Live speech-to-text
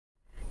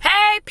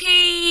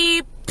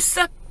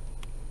Sup,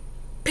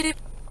 peep,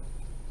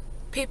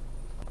 peep,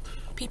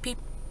 peep, peep,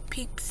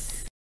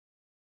 peeps.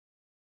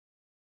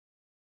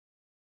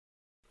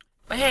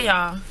 But hey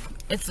y'all,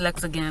 it's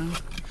Lex again.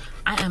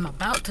 I am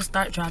about to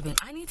start driving.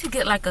 I need to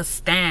get like a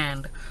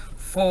stand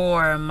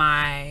for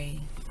my,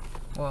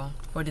 well,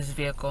 for this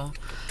vehicle,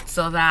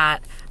 so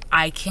that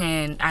I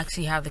can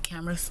actually have the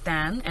camera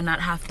stand and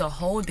not have to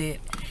hold it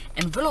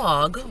and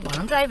vlog while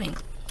I'm driving.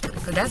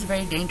 Because that's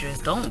very dangerous.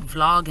 Don't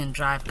vlog and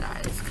drive,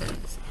 guys,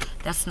 because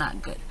that's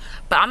not good.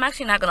 But I'm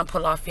actually not going to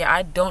pull off yet.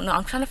 I don't know.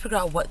 I'm trying to figure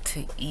out what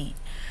to eat.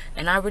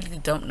 And I really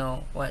don't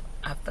know what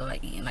I feel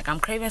like eating. Like, I'm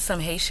craving some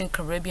Haitian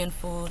Caribbean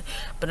food.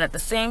 But at the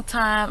same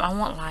time, I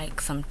want,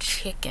 like, some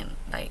chicken.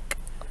 Like,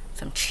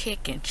 some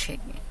chicken.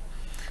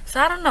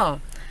 So, I don't know.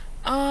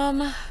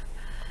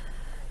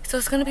 So,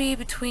 it's going to be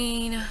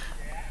between...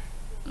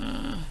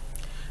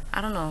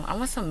 I don't know. I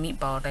want some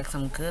meatball. Like,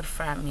 some good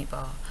fried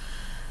meatball.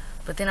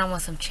 But then I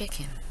want some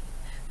chicken.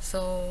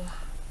 So,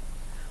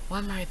 why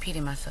am I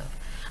repeating myself?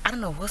 I don't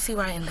know. We'll see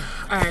where I end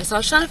up. Alright, so I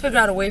was trying to figure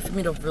out a way for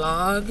me to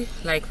vlog,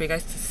 like for you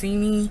guys to see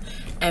me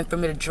and for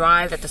me to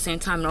drive at the same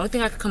time. The only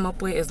thing I could come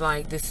up with is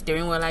like this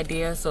steering wheel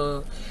idea.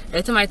 So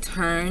every time I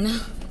turn,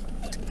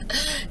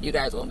 you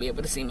guys won't be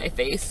able to see my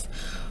face.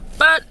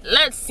 But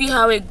let's see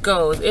how it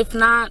goes. If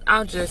not,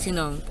 I'll just, you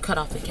know, cut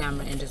off the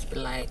camera and just be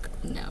like,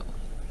 no.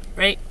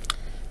 Right?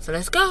 So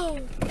let's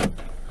go.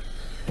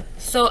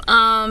 So,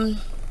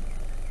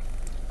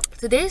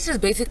 today's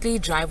just basically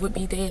drive with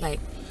me day. Like,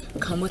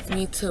 come with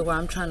me to where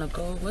I'm trying to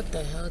go. What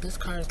the hell? This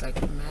car is like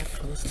mad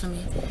close to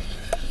me.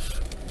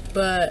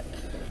 But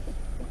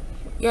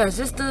yeah, it's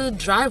just to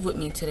drive with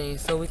me today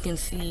so we can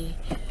see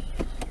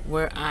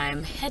where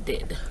I'm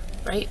headed,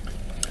 right?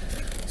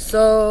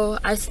 So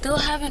I still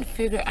haven't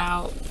figured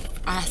out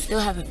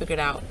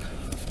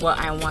what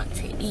I want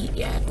to eat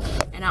yet.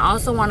 And I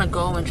also want to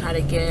go and try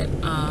to get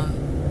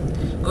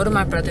go to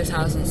my brother's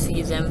house and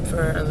see them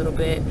for a little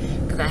bit,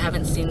 because I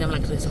haven't seen them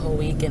like this whole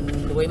week, and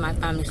the way my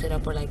family set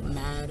up, we're like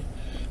mad,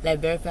 like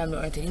very family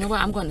oriented. You know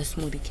what, I'm going to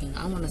Smoothie King.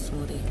 I want a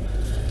smoothie.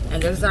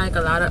 And there's like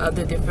a lot of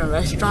other different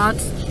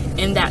restaurants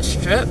in that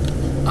strip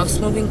of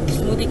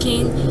Smoothie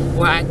King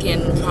where I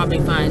can probably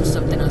find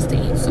something else to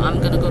eat. So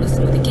I'm gonna go to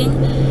Smoothie King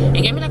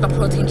and get me like a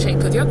protein shake,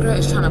 because your girl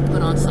is trying to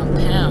put on some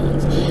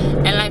pounds.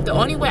 And like the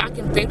only way I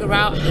can figure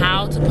out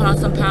how to put on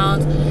some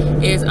pounds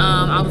is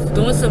I was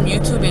doing some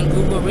YouTube and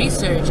Google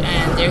research,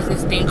 and there's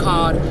this thing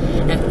called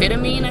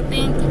amphetamine, I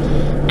think,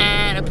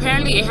 and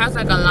apparently it has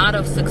like a lot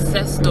of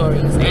success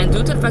stories. And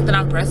due to the fact that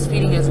I'm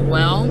breastfeeding as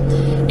well,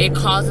 it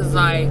causes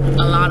like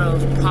a lot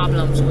of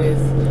problems with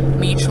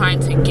me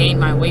trying to gain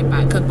my weight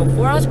back. Because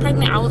before I was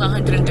pregnant, I was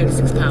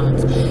 136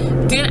 pounds.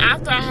 Then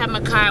after I had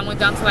Mekhi, I went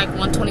down to like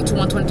 122,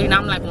 123. Now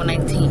I'm like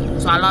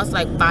 119. So I lost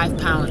like 5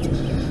 pounds.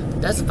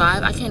 That's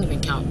 5. I can't even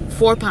count.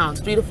 4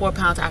 pounds, 3 to 4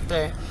 pounds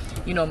after,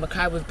 you know,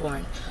 Mekhi was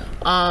born.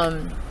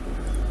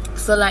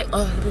 So like,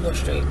 oh, let me go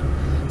straight.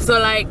 So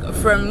like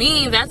for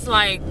me, that's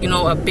like, you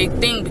know, a big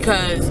thing,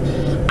 because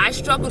I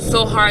struggled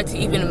so hard to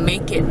even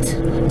make it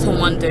to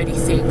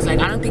 136. Like,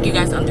 I don't think you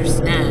guys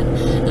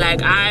understand.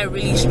 Like, I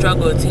really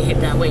struggled to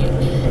hit that weight.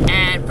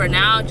 And for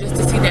now, just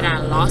to see that I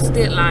lost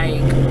it,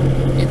 like,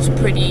 it's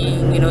pretty,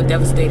 you know,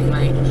 devastating.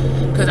 Like,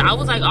 because I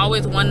was like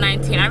always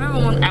 119. I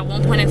remember at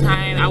one point in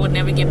time, I would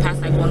never get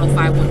past like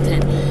 105,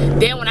 110.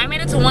 Then when I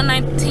made it to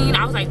 119,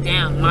 I was like,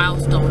 damn,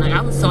 milestone. Like,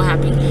 I was so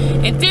happy.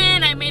 And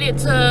then I made it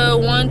to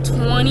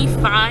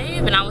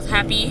 125 and I was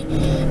happy.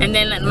 And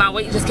then my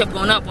weight just kept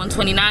going up,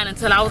 129,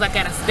 until I was like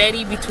at a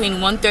steady between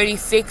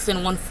 136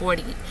 and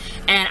 140.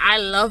 And I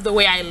love the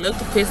way I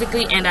looked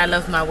physically, and I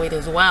love my weight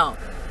as well.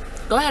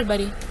 Go ahead,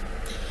 buddy.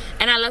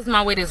 And I love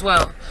my weight as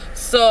well.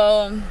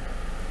 So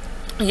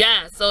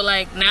yeah, so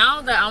like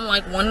now that I'm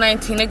like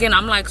 119 again,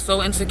 I'm like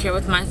so insecure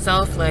with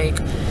myself. Like,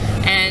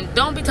 and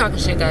don't be talking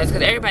shit, guys,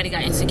 because everybody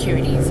got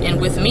insecurities. And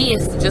with me,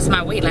 it's just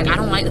my weight. Like, I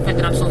don't like the fact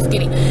that I'm so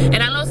skinny. And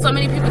I know so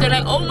many people that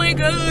are like, oh my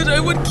god, I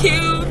would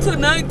kill to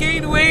not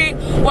gain weight.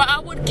 Well, I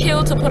would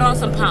kill to put on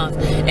some pounds.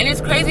 And it's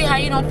crazy how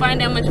you don't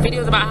find that much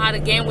videos about how to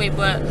gain weight,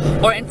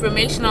 or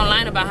information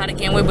online about how to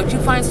gain weight, but you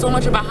find so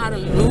much about how to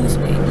lose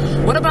weight.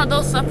 What about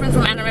those suffering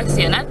from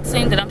anorexia? Not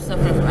saying that I'm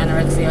suffering from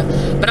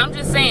anorexia, but I'm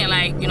just saying,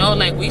 like, you know,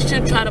 like, we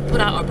should try to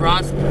put out a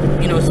broad,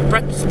 you know,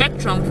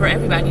 spectrum for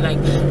everybody. Like,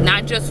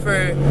 not just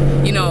for,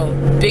 you know,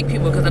 big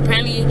people, because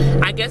apparently,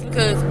 I guess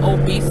because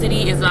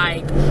obesity is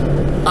like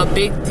a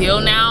big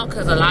deal now,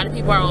 because a lot of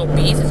people are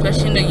obese,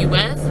 especially in the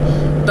US.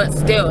 But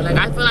still, like,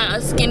 I feel like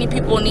us skinny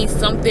people need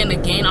something to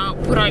gain our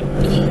put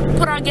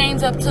our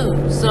gains up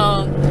too.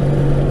 So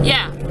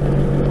yeah,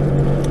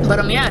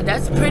 but yeah,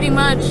 that's pretty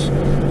much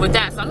with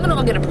that. So I'm gonna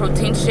go get a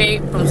protein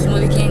shake from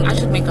Smoothie King. I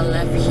should make a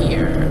left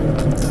here.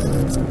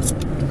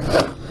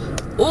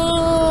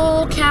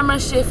 Ooh, camera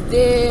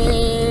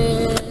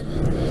shifted.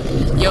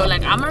 Yo,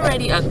 like, I'm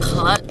already a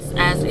klutz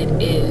as it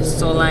is.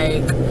 So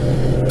like,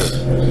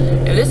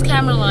 if this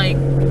camera like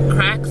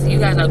cracks, you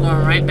guys are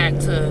going right back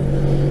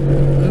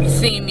to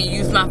seeing me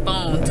use my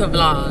phone to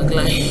vlog.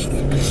 Like,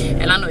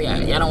 and I know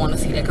y'all don't want to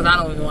see that, because I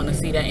don't even want to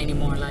see that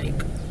anymore. Like,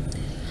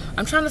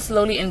 I'm trying to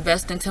slowly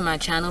invest into my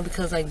channel,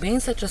 because like being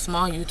such a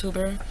small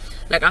YouTuber,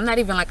 like I'm not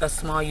even like a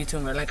small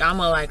YouTuber, like I'm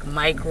a like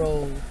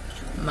micro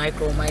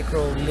little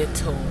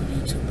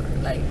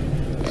YouTuber. Like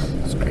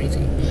it's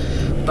crazy,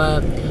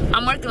 but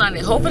I'm working on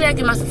it. Hopefully I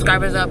get my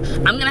subscribers up.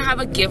 I'm gonna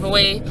have a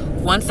giveaway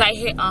once I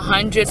hit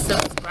 100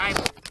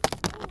 subscribers.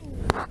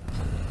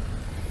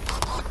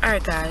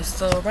 Alright guys,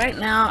 so right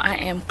now I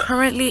am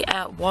currently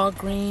at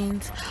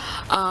Walgreens.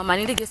 I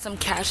need to get some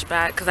cash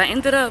back because I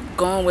ended up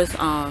going with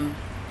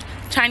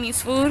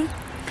Chinese food.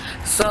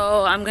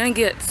 So I'm gonna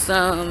get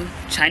some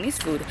Chinese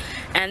food.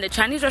 And the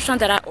Chinese restaurant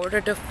that I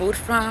ordered the food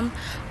from,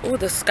 oh,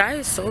 the sky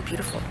is so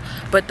beautiful.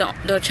 But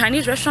the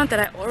Chinese restaurant that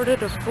I ordered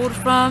the food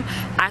from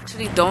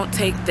actually don't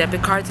take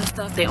debit cards and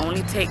stuff. They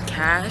only take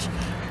cash.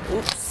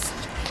 Oops.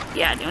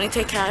 Yeah, they only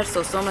take cash.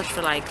 So much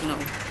for like, you know,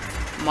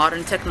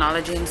 modern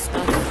technology and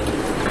stuff.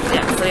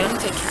 Yeah, so they only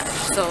take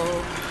cash.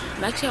 So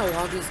I'm actually at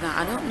Walgreens now.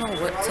 I don't know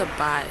what to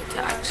buy to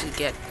actually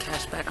get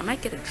cash back. I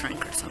might get a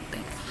drink or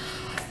something.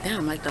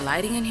 Damn, like the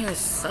lighting in here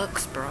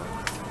sucks, bro.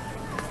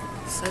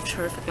 Such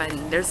horrific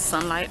lighting. There's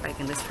sunlight like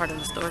in this part of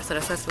the store, so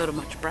that's why it's a little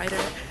much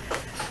brighter.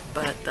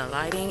 But the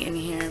lighting in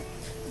here,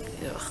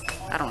 ugh,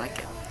 I don't like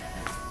it.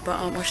 But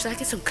or should I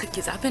get some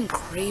cookies? I've been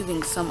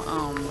craving some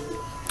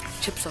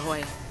Chips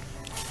Ahoy,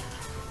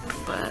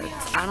 but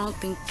I don't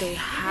think they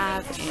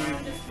have any.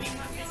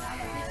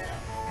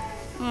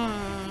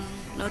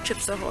 No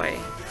Chips Ahoy.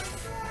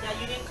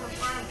 Yeah, you didn't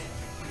confirm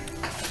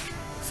it.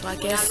 So I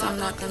guess I'm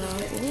not gonna.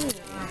 Ooh.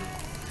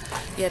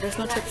 Yeah, there's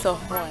no Chips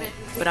Ahoy,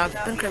 but I've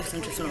been craving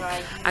some Chips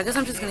Ahoy. I guess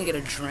I'm just gonna get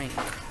a drink,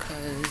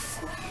 cause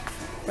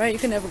right, you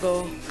can never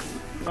go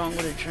wrong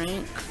with a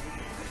drink.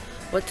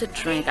 What to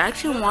drink? I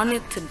actually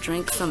wanted to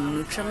drink some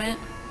Nutriment,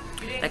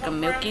 like a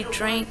milky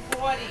drink,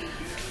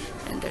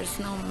 and there's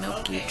no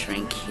milky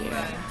drink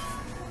here.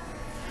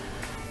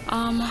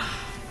 I'm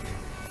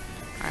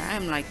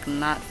like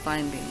not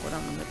finding what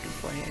I'm looking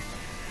for here.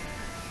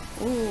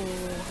 Ooh,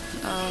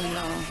 oh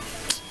no.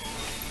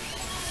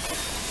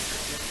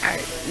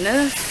 Alright,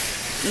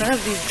 none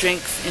of these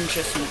drinks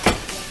interest me.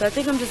 So I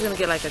think I'm just gonna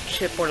get like a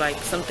chip or like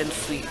something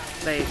sweet.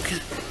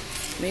 Like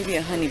maybe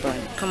a honey bun.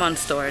 Come on,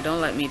 store,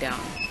 don't let me down.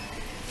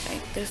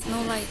 Like there's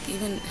no like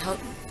even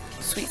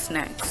sweet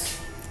snacks.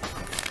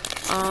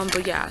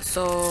 But yeah,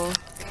 so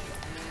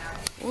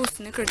oh,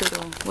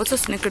 snickerdoodle. What's a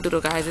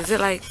snickerdoodle, guys? Is it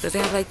like, does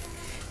it have like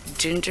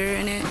ginger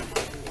in it?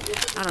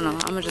 I don't know.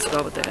 I'm gonna just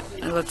go with it.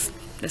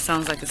 It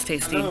sounds like it's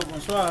tasty.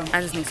 I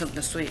just need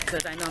something sweet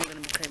because I know I'm gonna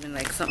be craving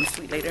like something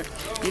sweet later.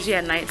 Usually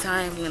at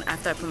nighttime,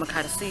 after I put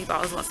Mekhi to sleep, I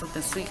always want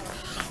something sweet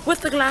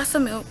with a glass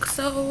of milk.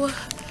 So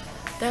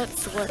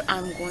that's what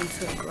I'm going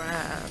to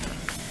grab.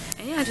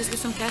 And yeah, just get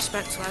some cash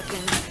back so I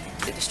can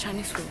get this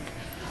Chinese food.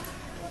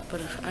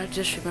 But I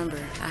just remember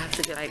I have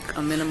to get like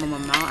a minimum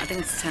amount. I think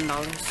it's $10.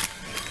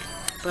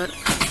 But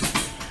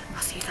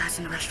I'll see you guys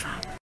in the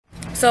restaurant.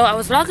 So I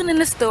was walking in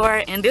the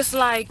store and this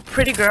like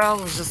pretty girl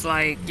was just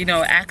like, you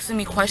know, asking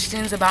me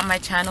questions about my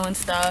channel and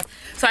stuff.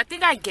 So I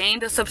think I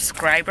gained a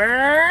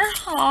subscriber.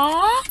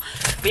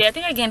 Aww. But yeah, I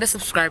think I gained a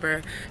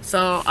subscriber.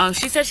 So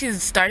she said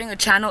she's starting a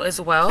channel as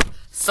well.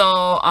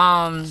 So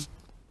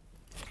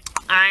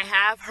I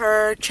have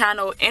her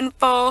channel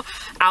info.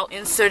 I'll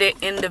insert it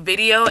in the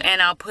video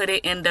and I'll put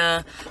it in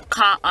the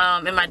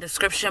in my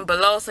description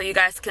below, so you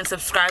guys can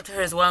subscribe to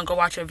her as well and go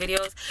watch her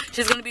videos.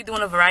 She's going to be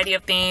doing a variety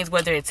of things,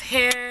 whether it's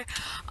hair,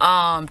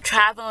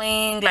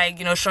 traveling, like,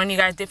 you know, showing you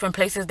guys different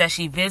places that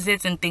she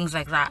visits and things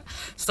like that.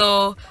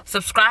 So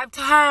subscribe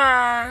to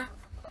her.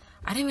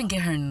 I didn't even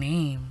get her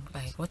name.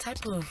 Like, what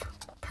type of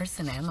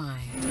person am I?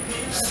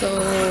 So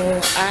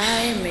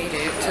I made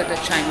it to the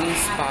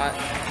Chinese spot.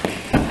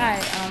 Hi,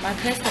 I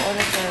placed the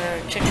order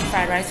for chicken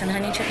fried rice and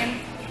honey chicken.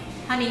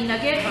 Honey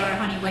nugget or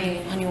honey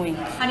wing? Honey wing.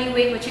 Honey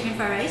wing with chicken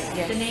fried rice?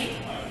 Yes. The name?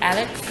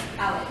 Alex.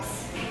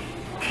 Alex.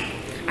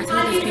 I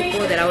told these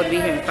people that I would be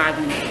here in 5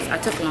 minutes. I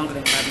took longer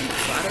than 5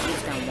 minutes, so I don't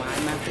understand why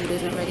my food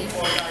isn't ready.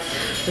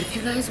 But if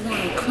you guys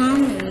want to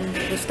come in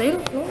the state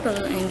of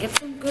Florida and get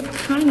some good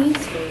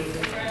Chinese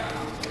food,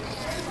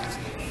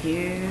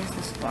 here's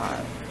the spot.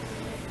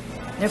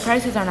 Their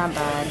prices are not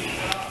bad,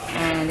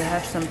 and they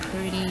have some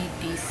pretty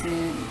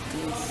decent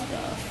good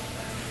stuff.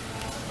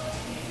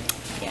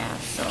 Yeah,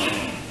 so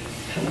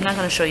I'm not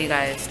gonna show you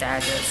guys the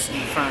address in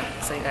the front,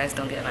 so you guys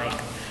don't get like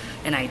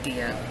an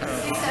idea of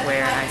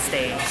where I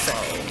stay. So,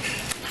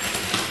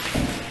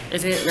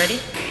 is it ready?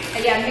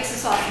 Yeah, mix the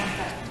sauce in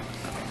front.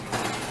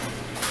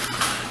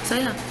 So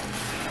yeah,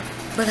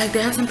 but like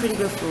they have some pretty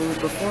good food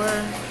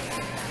before.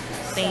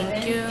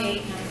 Thank you. 8,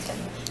 9,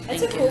 10.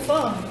 That's a cool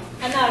phone.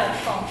 And not a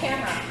phone,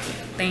 camera.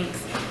 Thanks.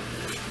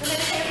 What kind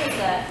of camera is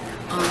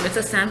that? It's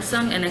a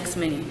Samsung NX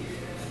Mini.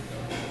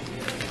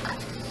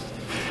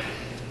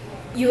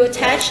 You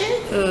attach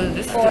it?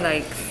 This is the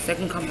like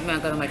second compliment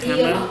I got on my camera.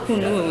 Yeah. Who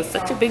knew it was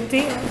such a big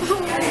deal?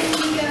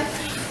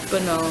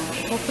 But no,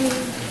 hopefully,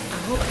 I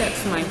hope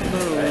that's my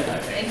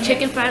food.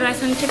 Chicken fried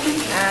rice and chicken?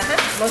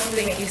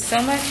 Mostly. Thank you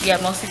so much. Yeah,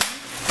 mostly.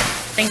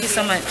 Thank you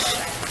so much.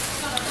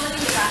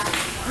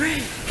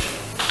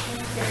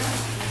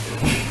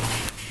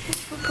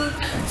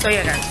 So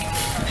yeah, guys.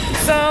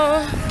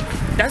 So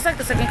that's like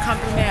the second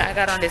compliment I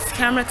got on this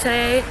camera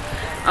today.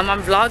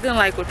 I'm vlogging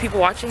like with people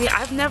watching me.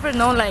 I've never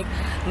known, like,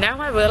 now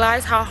I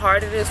realize how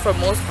hard it is for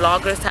most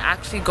vloggers to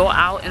actually go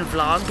out and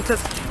vlog,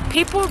 because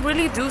people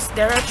really do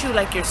stare at you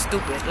like you're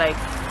stupid. Like,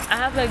 I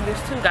have like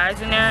there's 2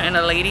 guys in there and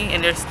a lady,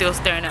 and they're still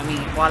staring at me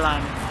while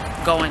I'm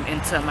going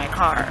into my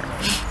car.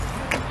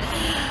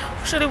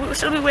 Should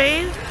we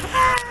wave?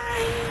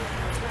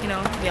 Hi. You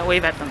know, yeah,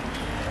 wave at them.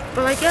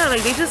 But like, yeah,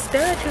 like they just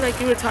stare at you like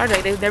you're retarded.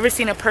 Like, they've never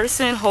seen a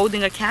person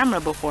holding a camera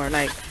before.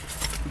 Like,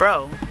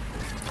 bro,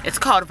 it's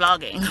called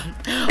vlogging.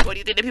 What do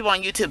you think the people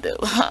on YouTube do?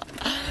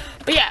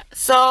 But yeah,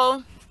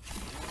 so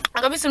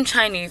I got me some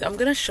Chinese. I'm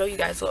gonna show you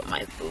guys what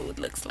my food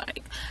looks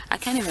like. I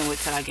can't even wait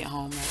till I get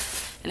home. Like,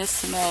 and it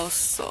smells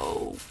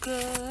so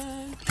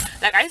good.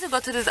 Like, I used to go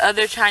to this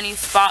other Chinese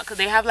spot because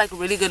they have like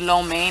really good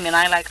lo mein, and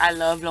I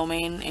love lo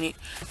mein, and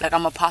like,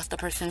 I'm a pasta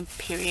person,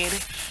 period,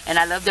 and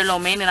I love their lo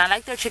mein, and I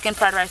like their chicken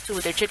fried rice too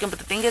with their chicken. But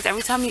the thing is,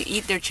 every time you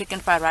eat their chicken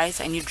fried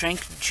rice and you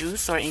drink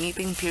juice or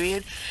anything,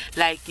 period,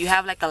 like, you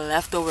have like a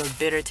leftover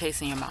bitter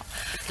taste in your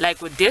mouth.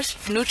 Like with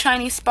this new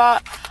Chinese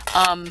spot,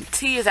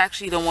 T is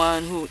actually the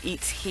one who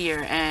eats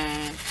here,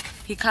 and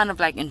he kind of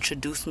like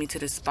introduced me to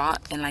this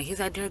spot, and like, he's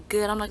like, they're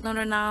good. I'm like, no,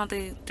 they're not.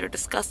 They're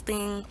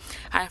disgusting.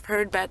 I've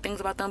heard bad things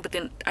about them, but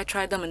then I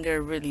tried them and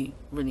they're really,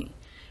 really,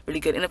 really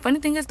good. And the funny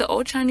thing is, the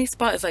old Chinese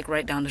spot is like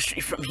right down the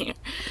street from here.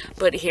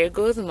 But here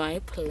goes my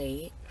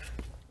plate.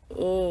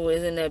 Oh,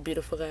 isn't that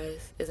beautiful,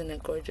 guys? Isn't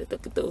that gorgeous?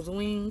 Look at those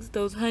wings,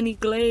 those honey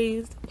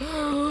glazed.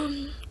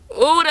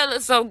 Oh, that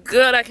looks so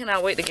good. I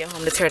cannot wait to get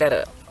home to tear that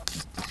up.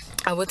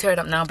 I would tear it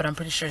up now, but I'm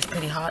pretty sure it's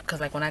pretty hot, because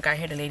like when I got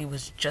here, the lady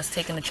was just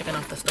taking the chicken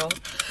off the stove.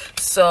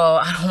 So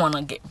I don't want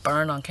to get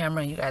burned on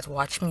camera and you guys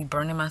watch me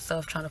burning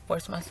myself, trying to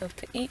force myself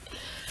to eat.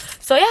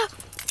 So yeah,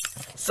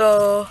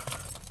 so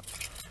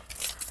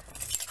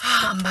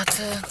I'm about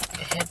to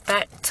head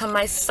back to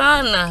my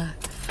son.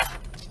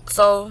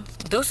 So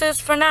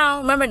deuces for now.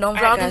 Remember, don't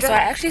vlog. Guys, so I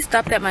actually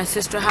stopped at my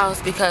sister's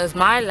house because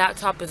my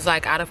laptop is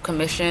like out of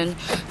commission.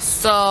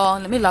 So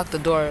let me lock the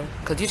door,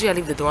 because usually I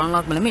leave the door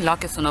unlocked, but let me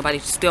lock it so nobody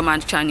steal my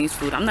Chinese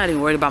food. I'm not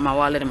even worried about my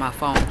wallet and my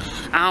phone.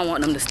 I don't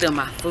want them to steal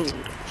my food.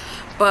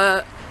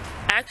 But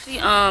I actually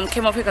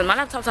came up here because my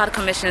laptop's out of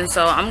commission,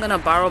 so I'm gonna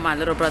borrow my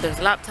little brother's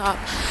laptop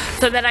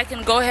so that I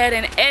can go ahead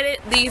and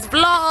edit these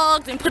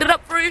vlogs and put it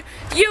up for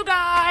you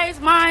guys,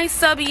 my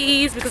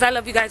subbies, because I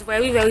love you guys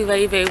very, very,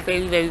 very, very,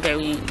 very, very,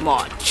 very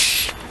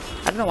much.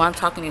 I don't know why I'm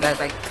talking to you guys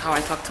like how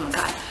I talk to my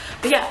guy.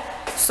 But yeah,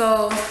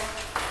 so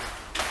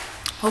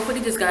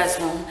hopefully this guy's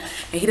home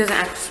and he doesn't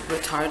act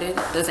retarded,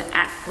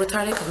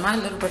 because my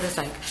little brother's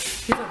like,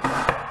 he's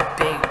a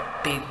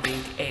big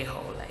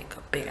a-hole, like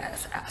a big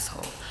ass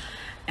asshole.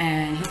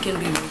 And he can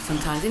be rude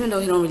sometimes, even though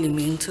he don't really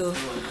mean to,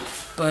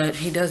 but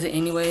he does it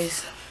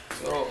anyways.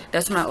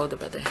 That's my older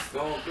brother.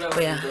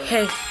 But yeah,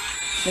 hey,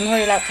 let me hold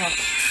your laptop.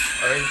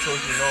 I already told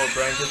you no,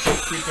 Brian. Get your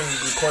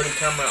freaking recording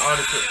camera out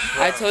of it.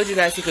 I told you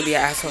guys he could be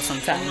an asshole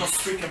sometimes. I'm not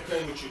freaking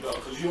playing with you though,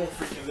 because you don't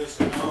freaking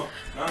listen. No.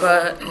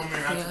 But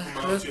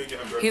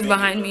yeah, he's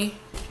behind me.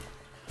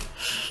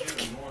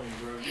 He's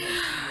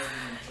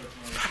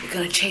probably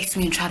gonna chase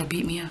me and try to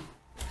beat me up.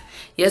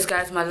 Yes,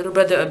 guys, my little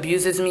brother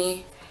abuses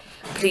me.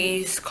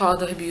 Please call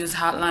the abuse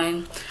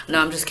hotline. No,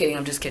 I'm just kidding.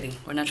 I'm just kidding.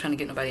 We're not trying to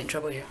get nobody in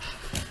trouble here.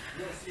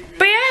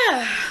 But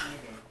yeah,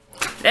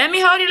 let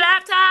me hold your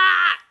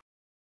laptop.